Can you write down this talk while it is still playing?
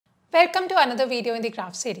Welcome to another video in the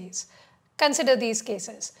graph series. Consider these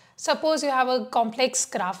cases. Suppose you have a complex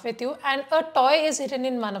graph with you and a toy is hidden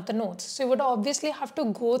in one of the nodes. So you would obviously have to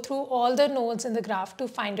go through all the nodes in the graph to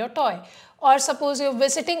find your toy. Or suppose you're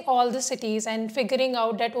visiting all the cities and figuring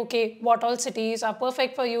out that, okay, what all cities are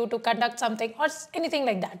perfect for you to conduct something or anything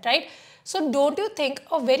like that, right? So don't you think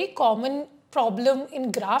a very common problem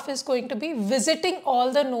in graph is going to be visiting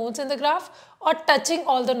all the nodes in the graph or touching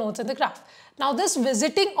all the nodes in the graph? Now this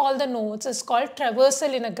visiting all the nodes is called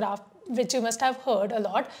traversal in a graph, which you must have heard a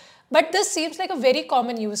lot. But this seems like a very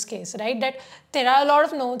common use case, right? That there are a lot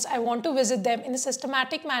of nodes, I want to visit them in a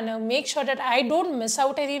systematic manner, make sure that I don't miss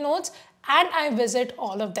out any nodes and I visit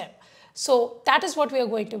all of them. So that is what we are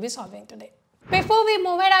going to be solving today. Before we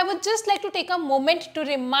move ahead, I would just like to take a moment to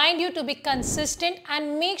remind you to be consistent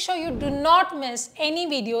and make sure you do not miss any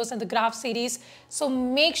videos in the graph series. So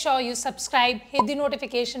make sure you subscribe, hit the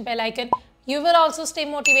notification bell icon. You will also stay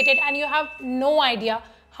motivated and you have no idea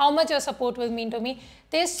how much your support will mean to me.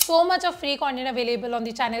 There's so much of free content available on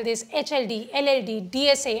the channel. There's HLD, LLD,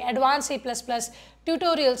 DSA, Advanced C++,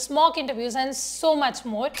 tutorials, mock interviews and so much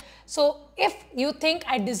more. So if you think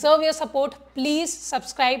I deserve your support, please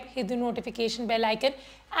subscribe, hit the notification bell icon.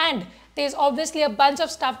 And there's obviously a bunch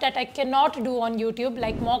of stuff that I cannot do on YouTube,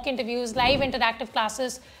 like mock interviews, live interactive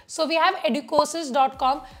classes. So we have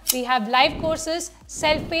educourses.com, we have live courses,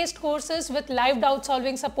 self-paced courses with live doubt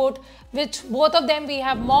solving support, which both of them we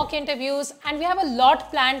have mock interviews, and we have a lot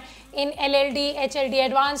planned in LLD, HLD,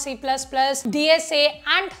 Advanced C++, DSA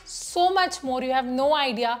and so much more. You have no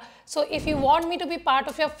idea. So if you want me to be part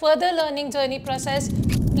of your further learning journey process,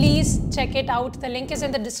 please check it out. The link is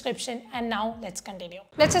in the description. And now let's continue.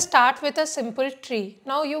 Let's start with a simple tree.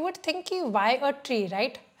 Now you would think, why a tree,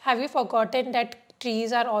 right? Have you forgotten that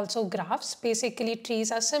trees are also graphs? Basically, trees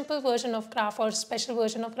are simple version of graph or special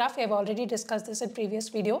version of graph. We have already discussed this in previous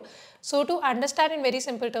video. So to understand in very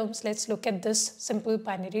simple terms, let's look at this simple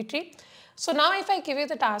binary tree. So now if I give you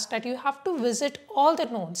the task that you have to visit all the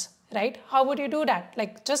nodes, right? How would you do that?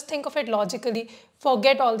 Like, just think of it logically,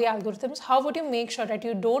 forget all the algorithms. How would you make sure that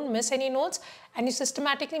you don't miss any nodes and you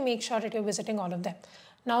systematically make sure that you're visiting all of them?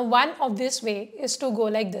 Now, one obvious way is to go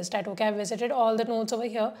like this, that, okay, I visited all the nodes over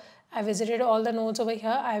here, I visited all the nodes over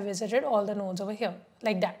here, I visited all the nodes over here,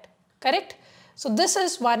 like that, correct? So this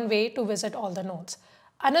is one way to visit all the nodes.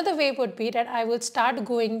 Another way would be that I would start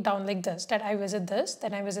going down like this, that I visit this,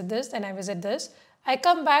 then I visit this, then I visit this. I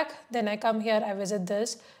come back, then I come here, I visit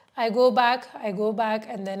this. I go back,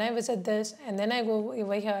 and then I visit this, and then I go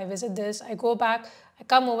over here, I visit this, I go back, I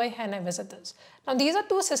come over here and I visit this. Now these are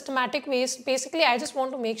two systematic ways. Basically, I just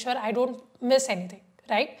want to make sure I don't miss anything,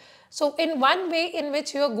 right? So in one way in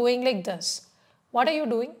which you are going like this, what are you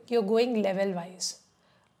doing? You're going level wise,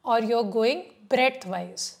 or you're going breadth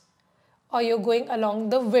wise, or you're going along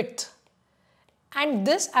the width. And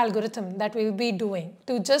this algorithm that we'll be doing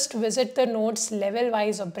to just visit the nodes level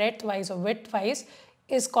wise or breadth wise or width wise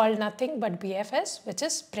is called nothing but BFS, which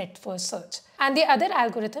is breadth first search. And the other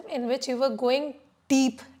algorithm in which you were going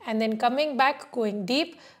deep and then coming back, going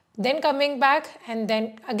deep, then coming back and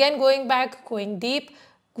then again going back, going deep,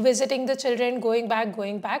 visiting the children, going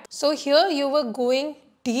back. So here you were going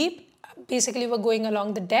deep, basically you were going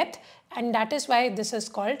along the depth, and that is why this is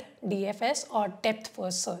called DFS or depth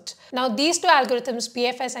first search. Now these two algorithms,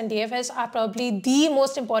 BFS and DFS, are probably the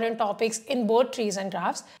most important topics in both trees and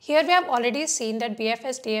graphs. Here we have already seen that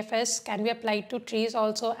BFS, DFS can be applied to trees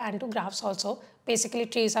also and to graphs also. Basically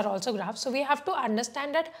trees are also graphs. So we have to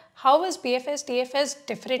understand that how is BFS, DFS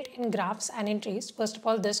different in graphs and in trees. First of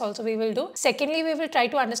all, this also we will do. Secondly, we will try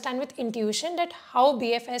to understand with intuition that how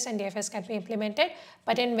BFS and DFS can be implemented.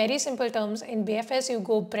 But in very simple terms, in BFS you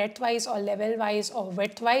go breadth wise or level wise or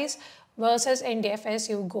width wise, versus in DFS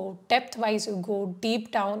you go depth wise, you go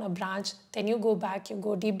deep down a branch, then you go back, you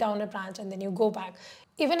go deep down a branch and then you go back.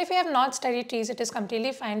 Even if you have not studied trees, it is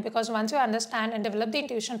completely fine, because once you understand and develop the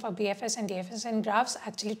intuition for BFS and DFS and graphs,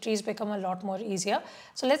 actually trees become a lot more easier.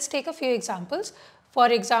 So let's take a few examples. For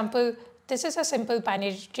example, this is a simple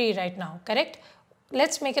binary tree right now, correct?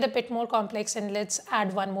 Let's make it a bit more complex and let's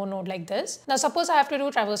add one more node like this. Now suppose I have to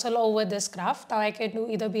do traversal over this graph. Now I can do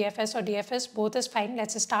either BFS or DFS, both is fine.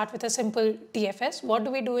 Let's start with a simple DFS. What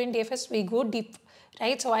do we do in DFS? We go deep,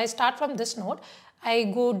 right? So I start from this node. I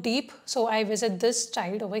go deep, so I visit this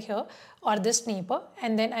child over here or this neighbor,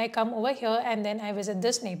 and then I come over here and then I visit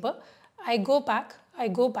this neighbor. I go back,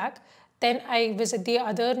 then I visit the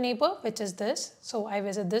other neighbor, which is this. So I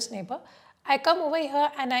visit this neighbor. I come over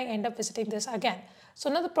here and I end up visiting this again.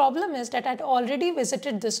 So now the problem is that I'd already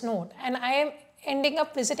visited this node and I am ending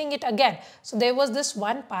up visiting it again. So there was this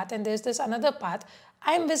one path and there's this another path.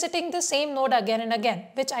 I am visiting the same node again and again,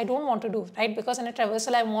 which I don't want to do, right? Because in a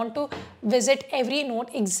traversal, I want to visit every node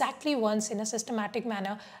exactly once in a systematic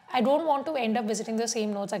manner. I don't want to end up visiting the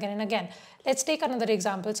same nodes again and again. Let's take another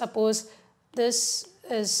example. Suppose this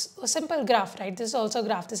is a simple graph, right? This is also a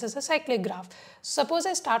graph. This is a cyclic graph. Suppose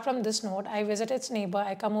I start from this node, I visit its neighbor,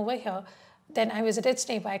 I come over here. Then I visit its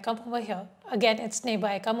neighbor, I come over here. Again, its neighbor,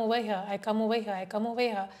 I come over here, I come over here, I come over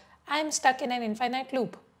here. I am stuck in an infinite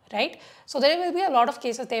loop, right? So there will be a lot of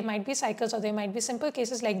cases, there might be cycles or there might be simple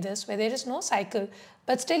cases like this where there is no cycle,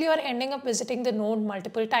 but still you are ending up visiting the node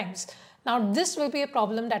multiple times. Now this will be a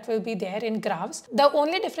problem that will be there in graphs. The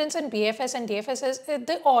only difference in BFS and DFS is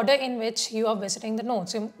the order in which you are visiting the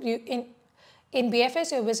nodes. In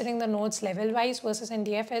BFS, you're visiting the nodes level-wise versus in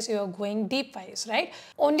DFS, you're going deep-wise, right?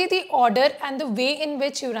 Only the order and the way in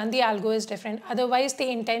which you run the algo is different. Otherwise, the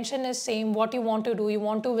intention is same. What you want to do, you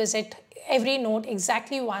want to visit every node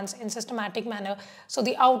exactly once in systematic manner. So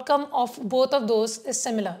the outcome of both of those is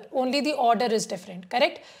similar. Only the order is different,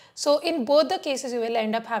 correct? So in both the cases, you will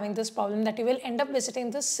end up having this problem that you will end up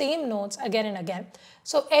visiting the same nodes again and again.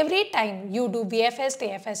 So every time you do BFS,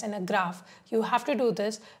 DFS in a graph, you have to do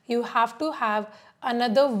this. You have to have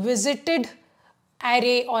another visited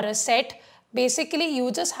array or a set. Basically,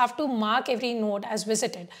 you just have to mark every node as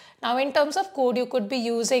visited. Now, in terms of code, you could be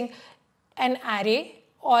using an array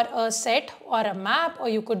or a set or a map, or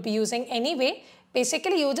you could be using any way.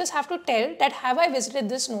 Basically, you just have to tell that have I visited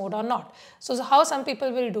this node or not. So how some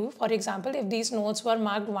people will do, for example, if these nodes were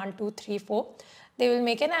marked 1, 2, 3, 4, they will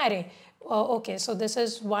make an array. Okay, so this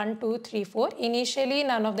is 1, 2, 3, 4. Initially,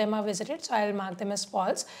 none of them are visited, so I will mark them as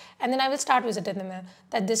false. And then I will start visiting them.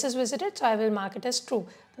 That this is visited, so I will mark it as true.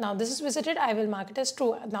 Now this is visited, I will mark it as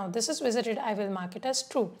true. Now this is visited, I will mark it as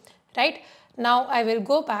true, right? Now I will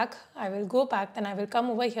go back, then I will come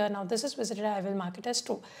over here. Now this is visited, I will mark it as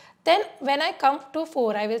true. Then when I come to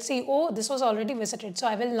 4, I will see, oh, this was already visited, so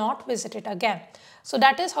I will not visit it again. So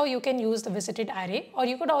that is how you can use the visited array, or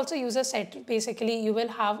you could also use a set. Basically, you will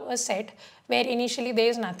have a set where initially there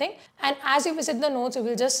is nothing, and as you visit the nodes, you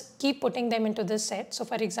will just keep putting them into this set. So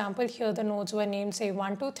for example, here the nodes were named say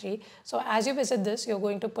 1, 2, 3. So as you visit this, you're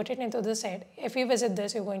going to put it into the set. If you visit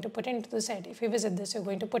this, you're going to put it into the set. If you visit this, you're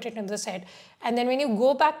going to put it into the set. And then when you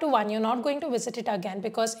go back to 1, you're not going to visit it again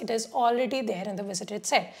because it is already there in the visited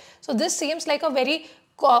set. So this seems like a very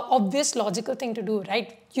obvious logical thing to do,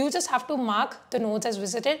 right? You just have to mark the nodes as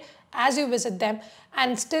visited as you visit them,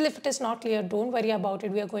 and still if it is not clear, don't worry about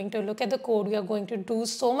it. We are going to look at the code, we are going to do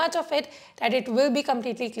so much of it that it will be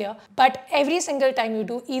completely clear. But every single time you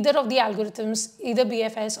do either of the algorithms, either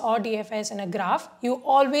BFS or DFS in a graph, you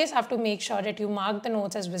always have to make sure that you mark the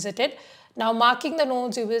nodes as visited. Now marking the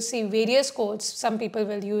nodes, you will see various codes. Some people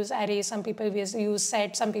will use array, some people will use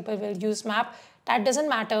set, some people will use map. That doesn't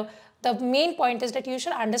matter. The main point is that you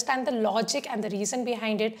should understand the logic and the reason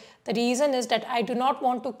behind it. The reason is that I do not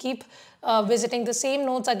want to keep visiting the same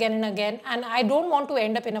nodes again and again, and I don't want to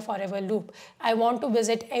end up in a forever loop. I want to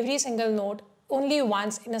visit every single node only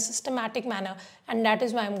once in a systematic manner, and that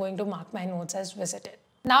is why I'm going to mark my nodes as visited.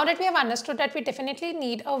 Now that we have understood that we definitely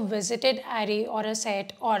need a visited array or a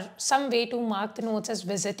set or some way to mark the nodes as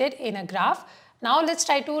visited in a graph, now let's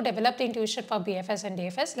try to develop the intuition for BFS and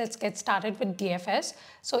DFS. Let's get started with DFS.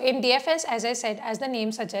 So in DFS, as I said, as the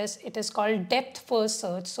name suggests, it is called depth first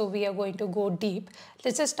search. So we are going to go deep.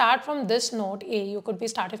 Let's just start from this node A. You could be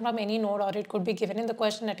starting from any node, or it could be given in the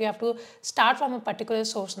question that you have to start from a particular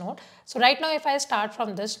source node. So right now, if I start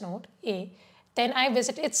from this node A, then I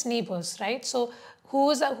visit its neighbors, right? So who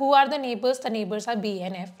are the neighbors? The neighbors are B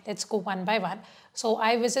and F. Let's go one by one. So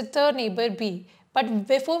I visit the neighbor B. But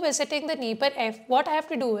before visiting the neighbor F, what I have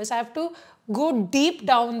to do is I have to go deep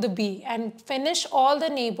down the B and finish all the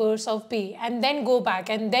neighbors of B and then go back,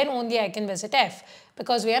 and then only I can visit F,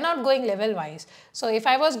 because we are not going level wise. So if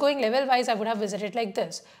I was going level wise, I would have visited like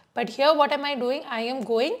this. But here what am I doing? I am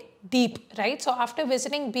going deep, right? So after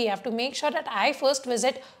visiting B, I have to make sure that I first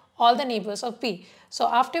visit all the neighbors of B. So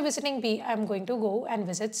after visiting B, I am going to go and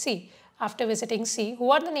visit C. After visiting C,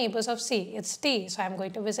 who are the neighbors of C? It's D, so I am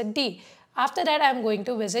going to visit D. After that, I am going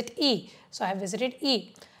to visit E. So I have visited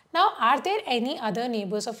E. Now, are there any other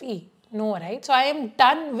neighbors of E? No, right? So I am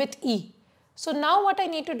done with E. So now what I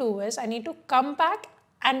need to do is I need to come back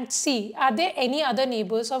and see, are there any other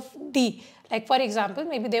neighbors of D? Like for example,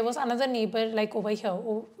 maybe there was another neighbor like over here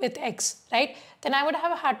with X, right? Then I would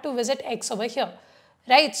have had to visit X over here,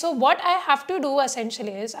 right? So what I have to do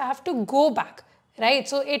essentially is I have to go back, right?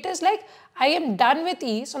 So it is like I am done with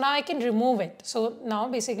E, so now I can remove it. So now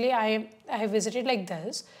basically I have visited like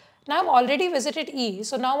this. Now I've already visited E,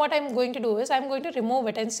 so now what I'm going to do is I'm going to remove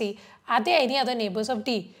it and see, are there any other neighbors of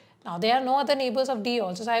D? Now there are no other neighbors of D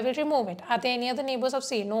also, so I will remove it. Are there any other neighbors of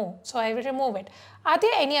C? No, so I will remove it. Are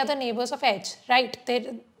there any other neighbors of H? Right,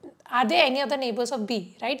 are there any other neighbors of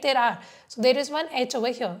B? Right, there are. So there is one H over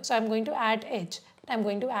here, so I'm going to add H. I'm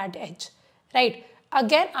going to add H. Right.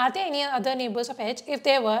 Again, are there any other neighbors of H? If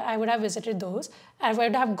there were, I would have visited those. I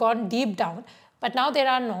would have gone deep down. But now there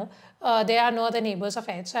are no other neighbors of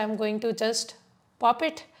H. So I'm going to just pop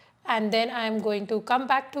it, and then I'm going to come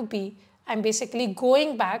back to B. I'm basically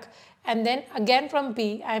going back, and then again from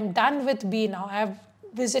B, I'm done with B now. I have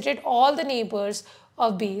visited all the neighbors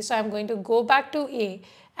of B. So I'm going to go back to A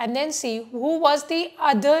and then see who was the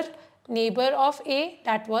other neighbor of A.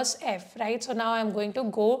 That was F, right? So now I'm going to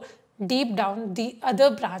go deep down the other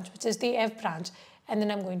branch, which is the F branch, and then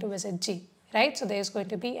I'm going to visit G, right? So there's going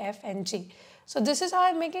to be F and G. So this is how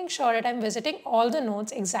I'm making sure that I'm visiting all the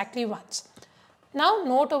nodes exactly once. Now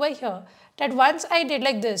note over here that once I did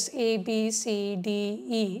like this, A, B, C, D,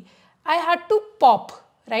 E, I had to pop,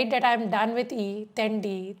 right, that I'm done with E, then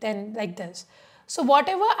D, then like this. So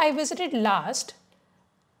whatever I visited last,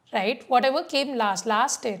 right, whatever came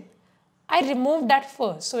last in, I removed that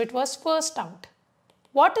first. So it was first out.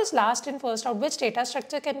 What is last in, first out? Which data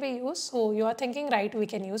structure can be used? So you are thinking, right, we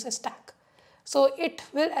can use a stack. So it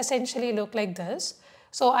will essentially look like this.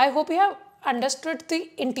 So I hope you have understood the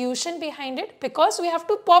intuition behind it, because we have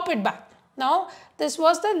to pop it back. Now this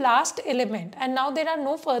was the last element, and now there are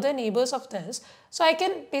no further neighbors of this. So I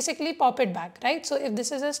can basically pop it back, right? So if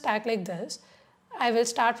this is a stack like this, I will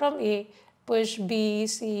start from A, push B,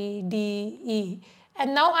 C, D, E.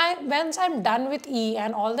 And now once I'm done with E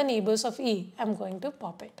and all the neighbors of E, I'm going to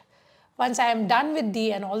pop it. Once I am done with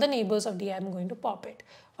D and all the neighbors of D, I'm going to pop it.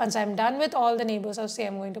 Once I'm done with all the neighbors of C,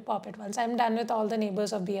 I'm going to pop it. Once I'm done with all the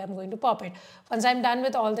neighbors of B, I'm going to pop it. Once I'm done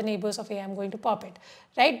with all the neighbors of A, I'm going to pop it.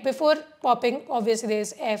 Right? Before popping, obviously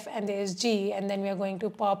there's F and there's G, and then we are going to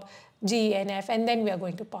pop G and F, and then we are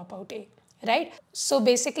going to pop out A. Right? So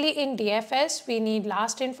basically in DFS, we need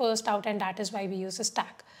last in, first out, and that is why we use a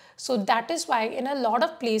stack. So that is why in a lot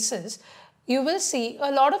of places, you will see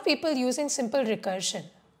a lot of people using simple recursion.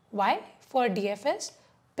 Why? For DFS?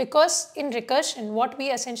 Because in recursion, what we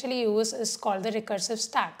essentially use is called the recursive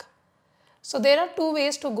stack. So there are two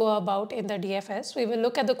ways to go about in the DFS. We will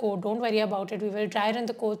look at the code, don't worry about it. We will try run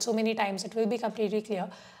the code so many times, it will be completely clear.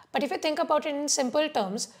 But if you think about it in simple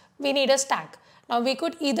terms, we need a stack. Now we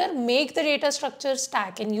could either make the data structure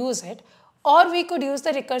stack and use it, or we could use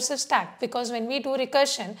the recursive stack, because when we do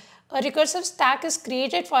recursion, a recursive stack is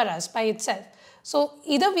created for us by itself. So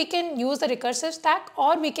either we can use the recursive stack,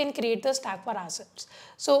 or we can create the stack for ourselves.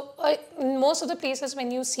 So in most of the places when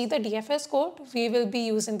you see the DFS code, we will be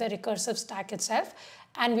using the recursive stack itself,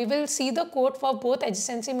 and we will see the code for both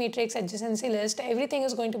adjacency matrix, adjacency list. Everything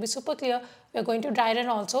is going to be super clear. We are going to dry run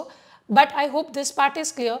also. But I hope this part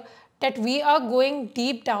is clear, that we are going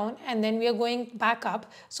deep down and then we are going back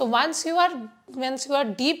up. So once you are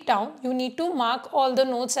deep down, you need to mark all the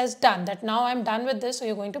nodes as done, that now I'm done with this, so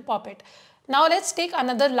you're going to pop it. Now let's take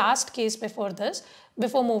another last case before this,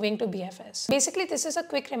 before moving to BFS. Basically, this is a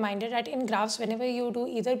quick reminder that in graphs, whenever you do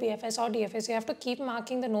either BFS or DFS, you have to keep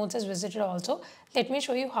marking the nodes as visited also. Let me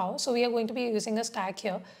show you how. So we are going to be using a stack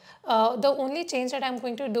here. The only change that I'm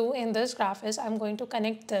going to do in this graph is I'm going to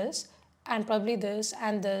connect this and probably this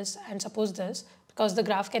and suppose this, because the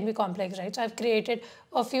graph can be complex, right? So I've created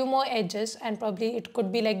a few more edges, and probably it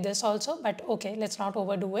could be like this also, but okay, let's not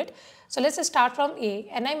overdo it. So let's start from A,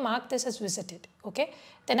 and I mark this as visited, okay?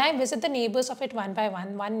 Then I visit the neighbors of it one by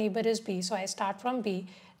one. One neighbor is B, so I start from B.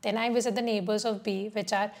 Then I visit the neighbors of B,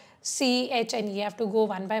 which are C, H, and E. I have to go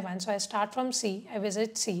one by one. So I start from C, I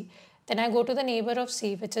visit C. Then I go to the neighbor of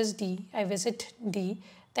C, which is D. I visit D.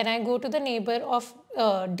 Then I go to the neighbor of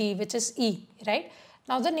D, which is E, right?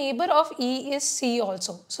 Now the neighbor of E is C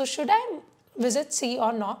also. So should I visit C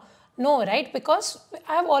or not? No, right? Because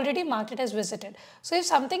I have already marked it as visited. So if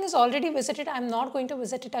something is already visited, I'm not going to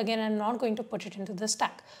visit it again. I'm not going to put it into the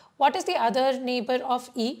stack. What is the other neighbor of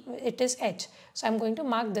E? It is H. So I'm going to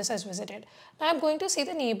mark this as visited. Now I'm going to see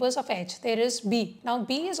the neighbors of H. There is B. Now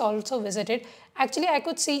B is also visited. Actually, I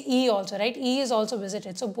could see E also, right? E is also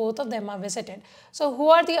visited. So both of them are visited. So who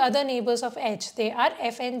are the other neighbors of H? They are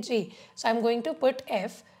F and G. So I'm going to put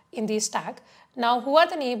F in the stack. Now, who are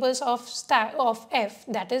the neighbors of F?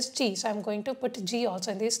 That is G. So I'm going to put G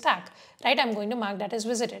also in the stack, right? I'm going to mark that as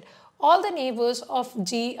visited. All the neighbors of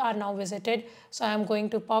G are now visited. So I'm going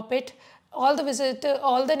to pop it. All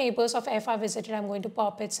the neighbors of F are visited. I'm going to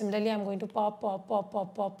pop it. Similarly, I'm going to pop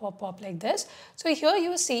like this. So here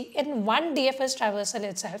you see in one DFS traversal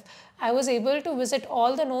itself, I was able to visit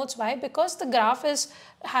all the nodes. Why? Because the graph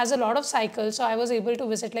has a lot of cycles. So I was able to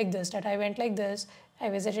visit like this, that I went like this I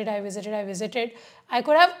visited. I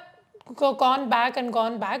could have gone back,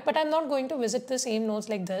 but I'm not going to visit the same nodes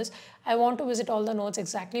like this. I want to visit all the nodes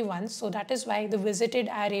exactly once. So that is why the visited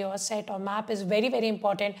array or set or map is very, very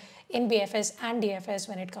important in BFS and DFS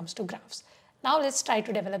when it comes to graphs. Now let's try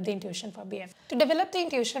to develop the intuition for BFS. To develop the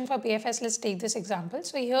intuition for BFS, let's take this example.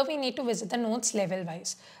 So here we need to visit the nodes level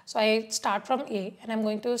wise. So I start from A and I'm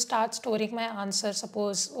going to start storing my answer,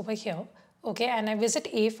 suppose over here. Okay, and I visit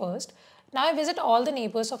A first. Now I visit all the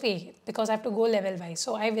neighbors of A because I have to go level wise.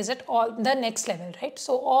 So I visit all the next level, right?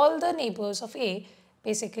 So all the neighbors of A,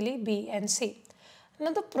 basically B and C.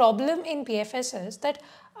 Now the problem in BFS is that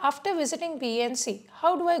after visiting B and C,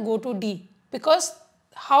 how do I go to D? Because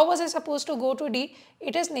how was I supposed to go to D?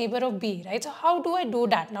 It is neighbor of B, right? So how do I do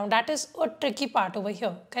that? Now that is a tricky part over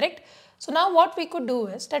here, correct? So now what we could do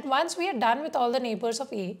is that once we are done with all the neighbors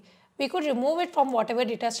of A, we could remove it from whatever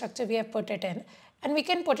data structure we have put it in and we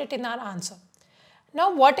can put it in our answer.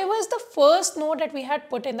 Now whatever is the first node that we had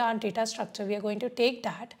put in our data structure, we are going to take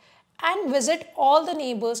that and visit all the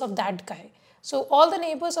neighbors of that guy. So all the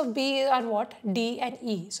neighbors of B are what? D and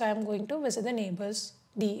E. So I am going to visit the neighbors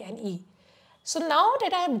D and E. So now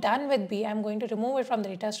that I am done with B, I am going to remove it from the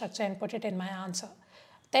data structure and put it in my answer.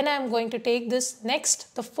 Then I am going to take this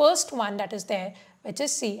next, the first one that is there, which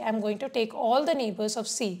is C. I am going to take all the neighbors of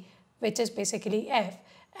C, which is basically F.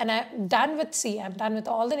 And I am done with C. I am done with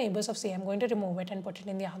all the neighbors of C. I am going to remove it and put it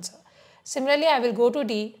in the answer. Similarly, I will go to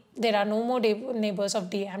D. There are no more neighbors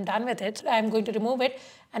of D. I am done with it. I am going to remove it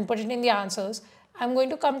and put it in the answers. I am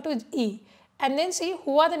going to come to E. And then see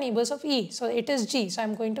who are the neighbors of E. So it is G. So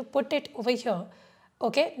I'm going to put it over here.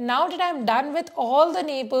 Okay. Now that I'm done with all the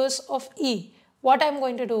neighbors of E, what I'm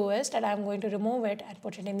going to do is that I'm going to remove it and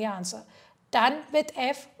put it in the answer. Done with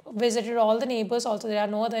F, visited all the neighbors. Also there are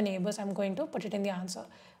no other neighbors. I'm going to put it in the answer.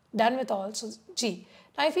 Done with all. So G.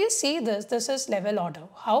 Now if you see this, this is level order.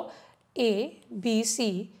 How? A, B,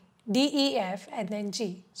 C, D, E, F and then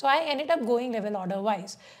G. So I ended up going level order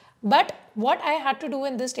wise. But what I had to do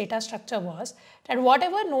in this data structure was that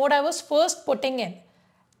whatever node I was first putting in,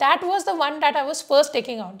 that was the one that I was first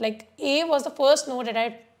taking out. Like A was the first node that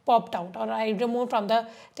I popped out or I removed from the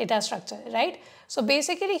data structure, right? So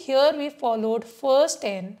basically here we followed first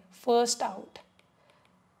in, first out.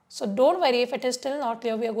 So don't worry if it is still not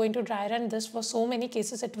clear, we are going to dry run this for so many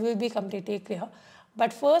cases, it will be completely clear.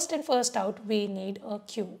 But first in, first out, we need a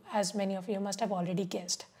queue, as many of you must have already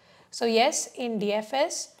guessed. So yes, in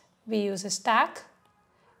DFS, we use a stack.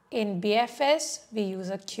 In BFS, we use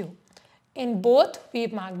a queue. In both, we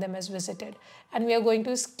mark them as visited. And we are going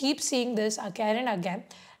to keep seeing this again and again.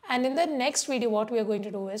 And in the next video, what we are going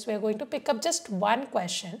to do is we are going to pick up just one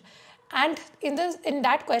question. And in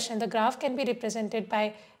that question, the graph can be represented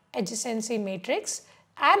by adjacency matrix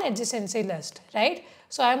and adjacency list, right?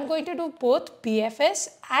 So I'm going to do both BFS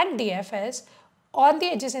and DFS on the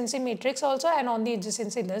adjacency matrix also and on the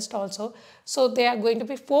adjacency list also. So there are going to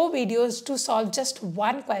be 4 videos to solve just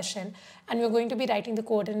one question, and we're going to be writing the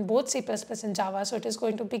code in both C++ and Java. So it is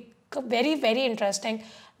going to be very, very interesting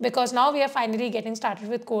because now we are finally getting started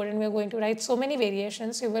with code and we're going to write so many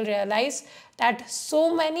variations. You will realize that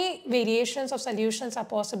so many variations of solutions are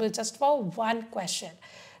possible just for one question.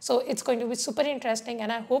 So it's going to be super interesting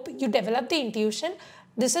and I hope you develop the intuition.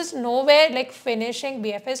 This is nowhere like finishing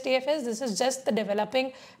BFS, DFS. This is just the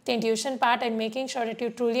developing the intuition part and making sure that you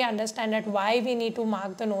truly understand that why we need to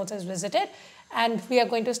mark the nodes as visited. And we are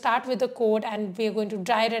going to start with the code and we are going to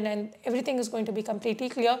dry run and everything is going to be completely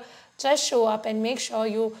clear. Just show up and make sure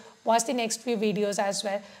you watch the next few videos as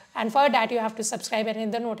well. And for that, you have to subscribe and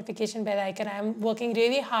hit the notification bell icon. I'm working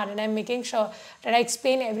really hard and I'm making sure that I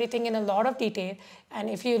explain everything in a lot of detail. And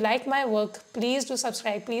if you like my work, please do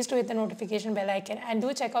subscribe. Please do hit the notification bell icon and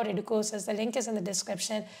do check out 𝐶𝐞𝐜𝐤𝐿 courses. The link is in the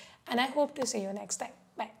description. And I hope to see you next time.